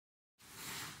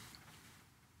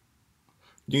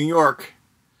New York.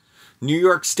 New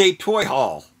York State Toy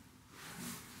Hall.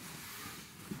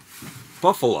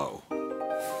 Buffalo.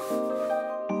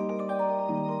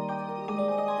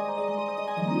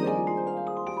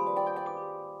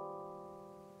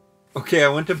 Okay, I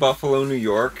went to Buffalo, New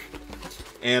York,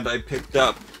 and I picked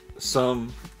up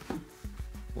some,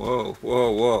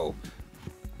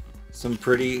 some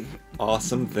pretty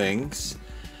awesome things.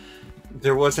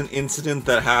 There was an incident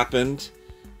that happened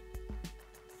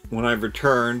when I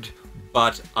returned,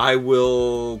 but I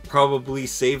will probably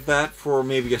save that for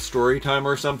maybe a story time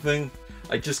or something.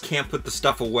 I just can't put the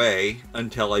stuff away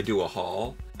until I do a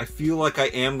haul. I feel like I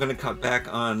am going to cut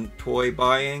back on toy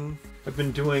buying. I've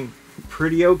been doing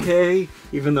pretty okay,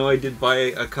 even though I did buy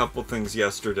a couple things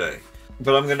yesterday.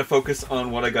 But I'm going to focus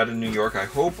on what I got in New York. I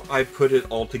hope I put it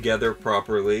all together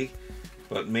properly,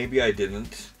 but maybe I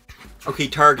didn't. Okay,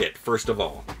 Target, first of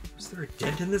all. Is there a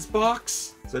dent in this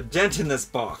box? There's a dent in this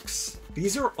box.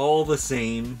 These are all the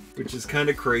same, which is kind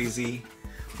of crazy,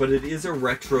 but it is a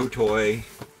retro toy.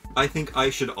 I think I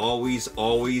should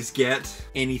always get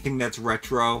anything that's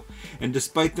retro, and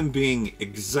despite them being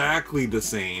exactly the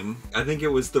same, I think it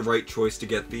was the right choice to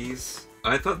get these.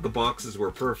 I thought the boxes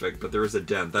were perfect, but there is a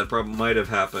dent. That probably might have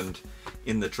happened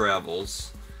in the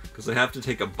travels, because I have to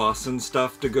take a bus and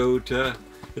stuff to go to.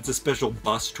 It's a special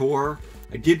bus tour.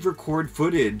 I did record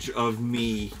footage of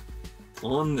me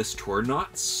on this tour,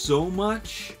 not so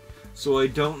much, so I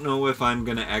don't know if I'm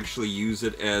gonna actually use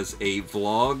it as a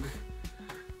vlog.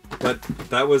 But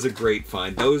that was a great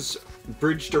find. Those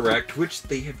Bridge Direct, which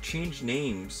they have changed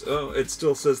names. Oh, it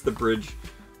still says the Bridge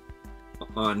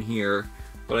on here,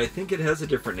 but I think it has a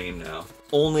different name now.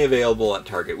 Only available at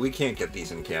Target. We can't get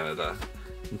these in Canada.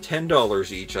 And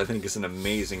 $10 each, I think, is an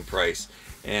amazing price.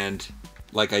 And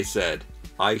like I said,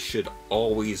 I should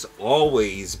always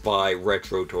buy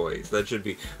retro toys. That should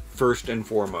be first and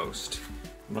foremost.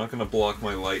 I'm not going to block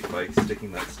my light by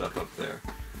sticking that stuff up there.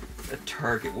 At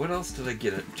Target. What else did I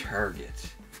get at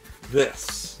Target?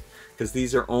 This. Because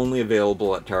these are only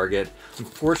available at Target.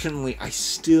 Unfortunately, I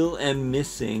still am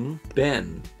missing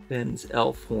Ben's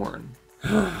elf horn.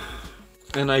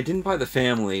 And I didn't buy the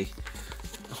family.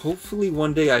 Hopefully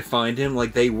one day I find him.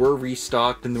 Like, they were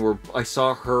restocked and I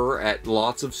saw her at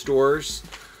lots of stores.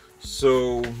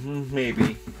 So,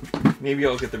 maybe. Maybe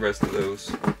I'll get the rest of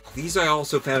those. These I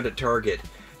also found at Target.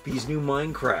 These new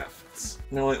Minecraft.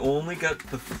 Now, I only got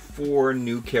the 4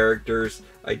 new characters.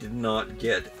 I did not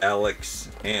get Alex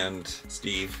and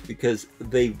Steve because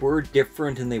they were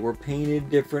different and they were painted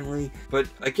differently. But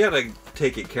I gotta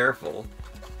take it careful.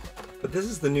 But this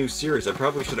is the new series. I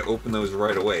probably should have opened those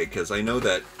right away because I know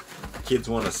that kids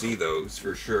want to see those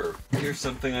for sure. Here's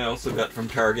something I also got from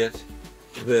Target.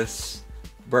 This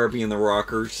Barbie and the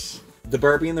Rockers. The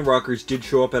Barbie and the Rockers did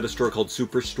show up at a store called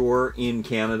Superstore in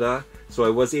Canada. So I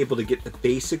was able to get the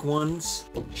basic ones.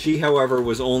 She, however,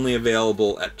 was only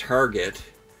available at Target.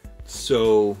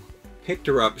 So, picked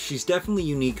her up. She's definitely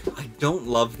unique. I don't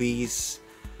love these.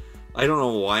 I don't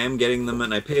know why I'm getting them,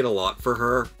 and I paid a lot for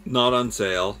her. Not on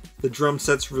sale. The drum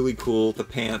set's really cool. The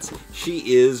pants.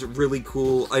 She is really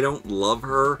cool. I don't love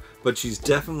her, but she's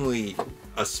definitely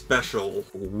a special,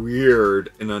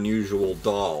 weird, and unusual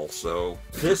doll. So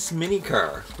this mini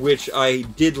car, which I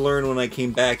did learn when I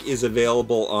came back, is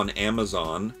available on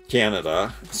Amazon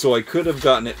Canada. So I could have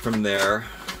gotten it from there,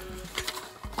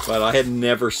 but I had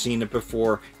never seen it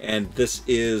before, and this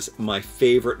is my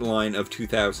favorite line of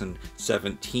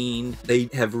 2017. They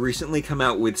have recently come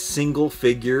out with single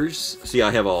figures. See,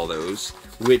 I have all those,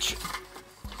 which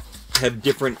have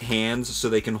different hands so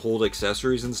they can hold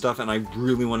accessories and stuff, and I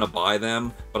really want to buy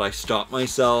them, but I stopped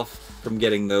myself from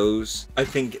getting those. I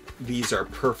think these are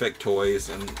perfect toys,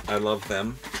 and I love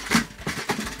them.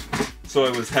 So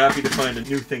I was happy to find a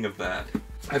new thing of that.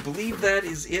 I believe that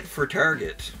is it for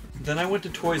Target. Then I went to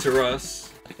Toys R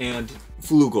Us and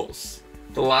Floogals.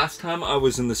 The last time I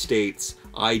was in the States,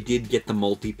 I did get the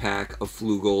multi-pack of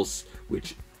Floogals,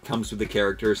 which comes with the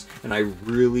characters, and I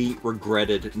really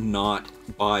regretted not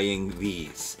buying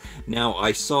these. Now,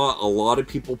 I saw a lot of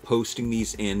people posting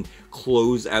these in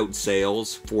closeout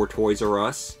sales for Toys R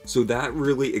Us, so that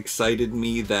really excited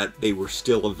me that they were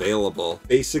still available.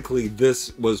 Basically,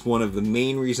 this was one of the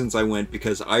main reasons I went,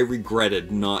 because I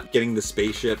regretted not getting the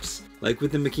spaceships. Like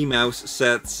with the Mickey Mouse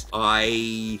sets,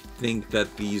 I think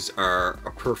that these are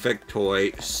a perfect toy.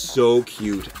 So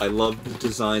cute. I love the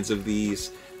designs of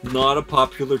these. Not a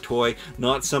popular toy,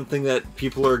 not something that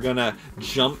people are gonna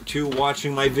jump to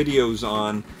watching my videos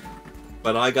on,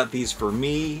 but I got these for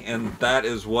me, and that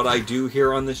is what I do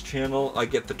here on this channel. I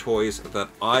get the toys that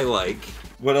I like.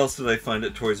 What else did I find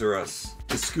at Toys R Us?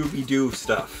 the Scooby-Doo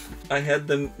stuff. I had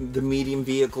the medium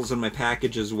vehicles in my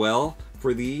package as well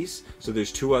for these, so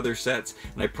there's 2 other sets,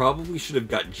 and I probably should have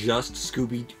got just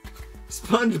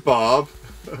Spongebob.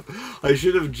 I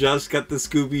should have just got the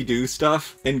Scooby-Doo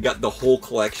stuff and got the whole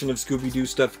collection of Scooby-Doo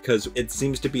stuff, because it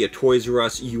seems to be a Toys R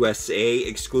Us USA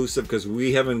exclusive, because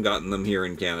we haven't gotten them here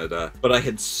in Canada. But I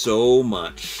had so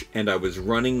much, and I was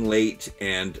running late,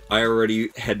 and I already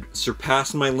had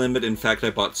surpassed my limit. In fact, I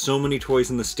bought so many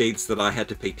toys in the States that I had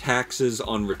to pay taxes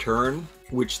on return,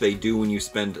 which they do when you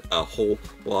spend a whole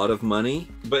lot of money.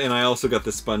 And I also got the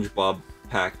SpongeBob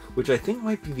pack, which I think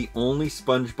might be the only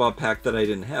SpongeBob pack that I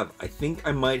didn't have. I think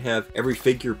I might have every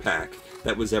figure pack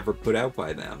that was ever put out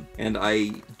by them. And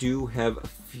I do have a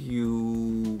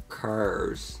few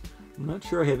cars. I'm not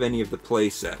sure I have any of the play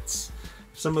sets.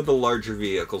 Some of the larger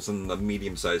vehicles and the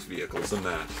medium-sized vehicles and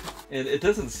that. And it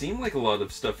doesn't seem like a lot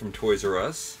of stuff from Toys R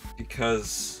Us,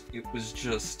 because it was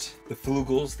just the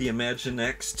Floogals, the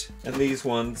imaginext, and these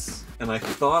ones. And I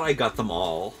thought I got them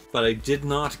all, but I did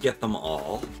not get them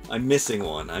all. I'm missing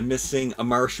one. I'm missing a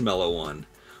marshmallow one.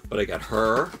 But I got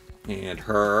her, and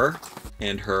her,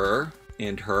 and her,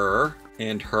 and her,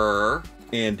 and her,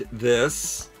 and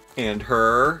this, and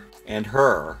her, and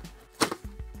her.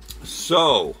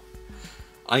 So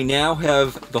I now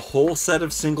have the whole set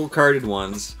of single-carded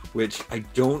ones, which I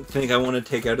don't think I want to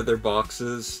take out of their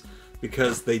boxes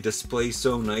because they display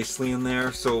so nicely in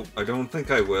there, so I don't think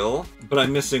I will. But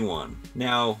I'm missing one.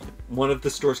 Now, one of the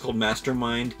stores called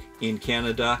Mastermind in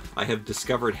Canada, I have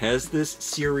discovered has this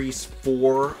Series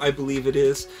 4, I believe it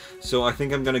is. So I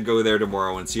think I'm going to go there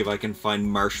tomorrow and see if I can find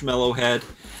Marshmallow Head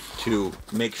to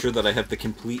make sure that I have the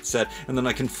complete set, and then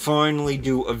I can finally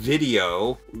do a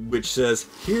video which says,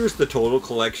 here's the total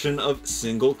collection of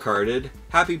single-carded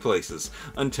Happy Places,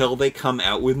 until they come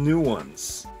out with new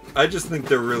ones. I just think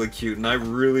they're really cute, and I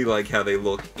really like how they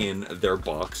look in their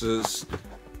boxes.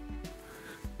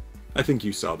 I think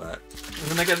you saw that.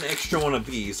 And then I got an extra one of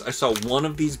these. I saw one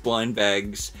of these blind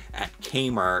bags at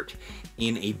Kmart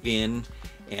in a bin,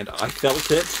 and I felt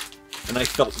it. And I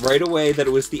felt right away that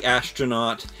it was the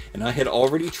astronaut, and I had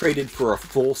already traded for a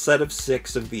full set of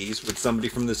 6 of these with somebody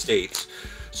from the States.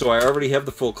 So I already have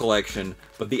the full collection,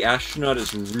 but the astronaut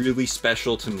is really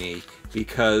special to me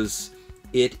because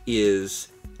it is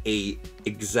a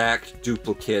exact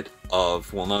duplicate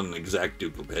of, well, not an exact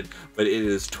duplicate, but it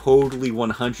is totally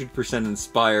 100%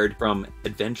 inspired from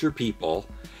Adventure People,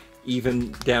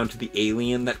 even down to the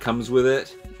alien that comes with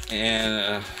it.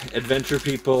 And Adventure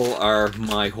People are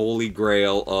my holy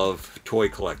grail of toy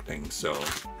collecting. So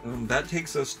that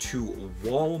takes us to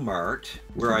Walmart,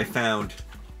 where I found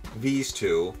these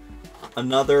two.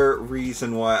 Another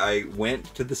reason why I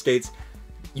went to the States,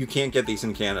 you can't get these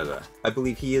in Canada. I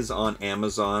believe he is on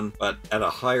Amazon, but at a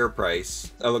higher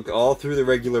price. I looked all through the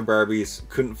regular Barbies,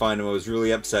 couldn't find them. I was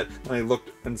really upset. And I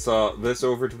looked and saw this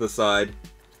over to the side.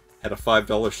 Had a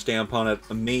 $5 stamp on it.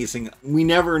 Amazing. We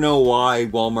never know why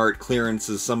Walmart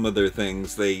clearances some of their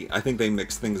things. I think they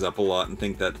mix things up a lot and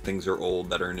think that things are old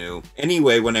that are new.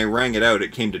 Anyway, when I rang it out,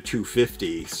 it came to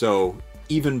 $2.50, so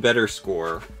even better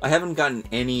score. I haven't gotten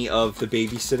any of the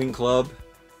Babysitting Club.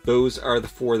 Those are the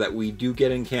 4 that we do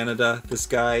get in Canada. This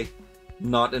guy,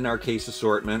 not in our case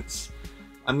assortments.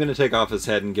 I'm gonna take off his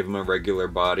head and give him a regular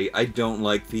body. I don't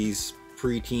like these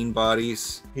preteen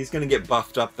bodies. He's gonna get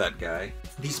buffed up, that guy.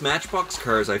 These Matchbox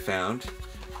cars I found.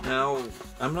 Now,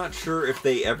 I'm not sure if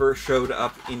they ever showed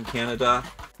up in Canada.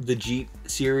 The Jeep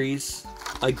series.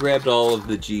 I grabbed all of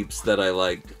the Jeeps that I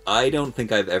liked. I don't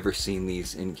think I've ever seen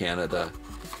these in Canada.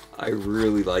 I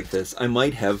really like this. I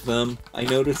might have them. I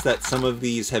noticed that some of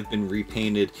these have been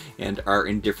repainted and are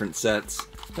in different sets.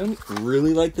 I don't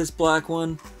really like this black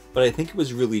one, but I think it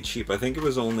was really cheap. I think it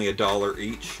was only $1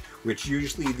 each, which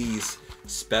usually these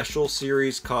special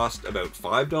series cost about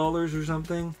 $5 or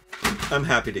something. I'm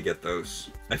happy to get those.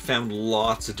 I found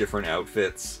lots of different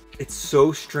outfits. It's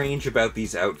so strange about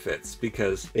these outfits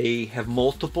because they have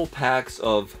multiple packs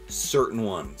of certain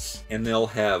ones, and they'll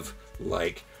have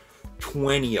like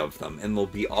 20 of them, and they'll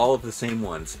be all of the same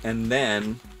ones. And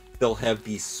then they'll have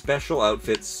these special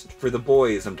outfits for the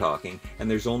boys, I'm talking, and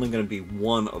there's only going to be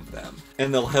 1 of them.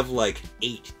 And they'll have like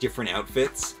 8 different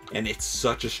outfits, and it's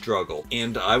such a struggle.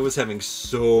 And I was having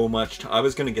so much I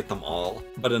was going to get them all.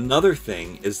 But another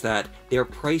thing is that they're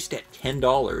priced at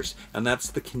 $10, and that's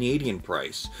the Canadian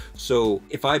price. So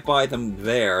if I buy them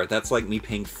there, that's like me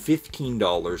paying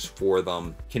 $15 for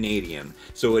them Canadian.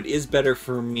 So it is better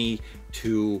for me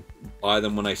to buy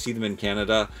them when I see them in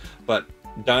Canada, but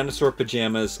dinosaur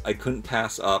pajamas I couldn't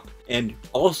pass up. And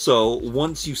also,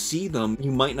 once you see them,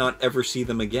 you might not ever see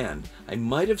them again. I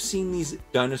might have seen these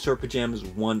dinosaur pajamas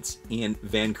once in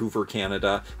Vancouver,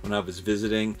 Canada, when I was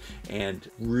visiting, and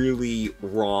really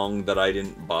wrong that I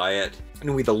didn't buy it.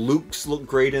 Anyway, the looks look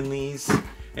great in these,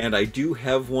 and I do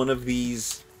have one of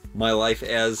these My Life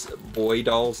as boy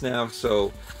dolls now,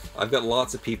 so I've got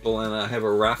lots of people, and I have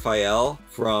a Raphael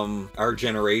from our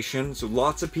generation, so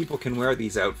lots of people can wear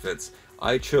these outfits.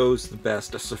 I chose the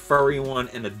best, a safari one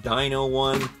and a dino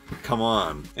one. Come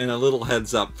on. And a little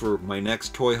heads up for my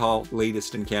next toy haul,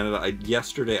 latest in Canada.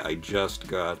 Yesterday I just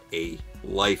got a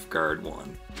lifeguard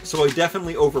one. So I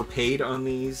definitely overpaid on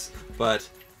these, but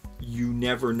you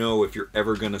never know if you're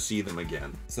ever gonna see them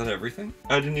again. Is that everything?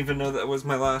 I didn't even know that was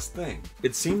my last thing.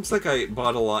 It seems like I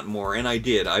bought a lot more, and I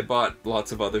did. I bought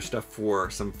lots of other stuff for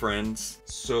some friends,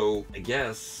 so I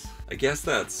guess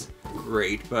that's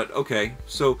great, but okay.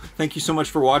 So thank you so much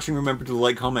for watching. Remember to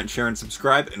like, comment, share, and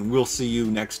subscribe, and we'll see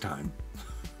you next time.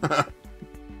 That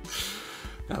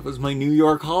was my New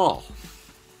York haul.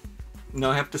 Now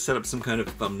I have to set up some kind of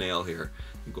thumbnail here.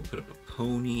 I think we'll put up a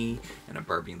pony and a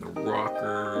Barbie and the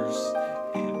Rockers.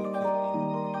 And we'll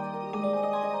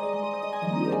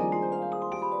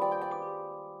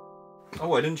put...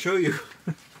 Oh, I didn't show you.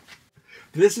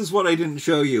 This is what I didn't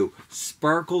show you.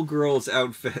 Sparkle Girls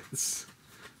outfits.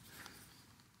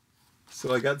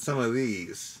 So I got some of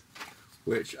these,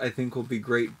 which I think will be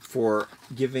great for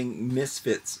giving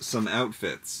misfits some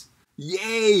outfits.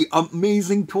 Yay!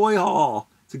 Amazing toy haul!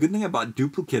 It's a good thing I bought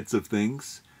duplicates of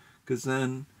things, because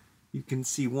then you can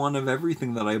see one of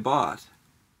everything that I bought.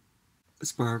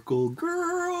 Sparkle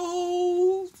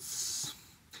Girls!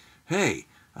 Hey,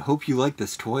 I hope you like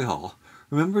this toy haul.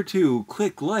 Remember to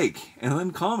click like, and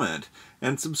then comment,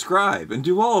 and subscribe, and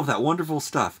do all of that wonderful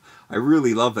stuff. I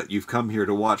really love that you've come here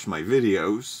to watch my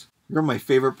videos. You're my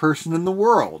favorite person in the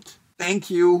world. Thank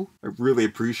you! I really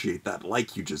appreciate that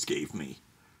like you just gave me.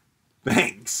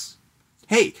 Thanks!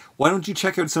 Hey, why don't you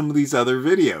check out some of these other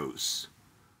videos?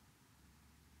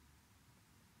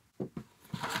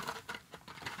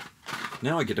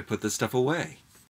 Now I get to put this stuff away.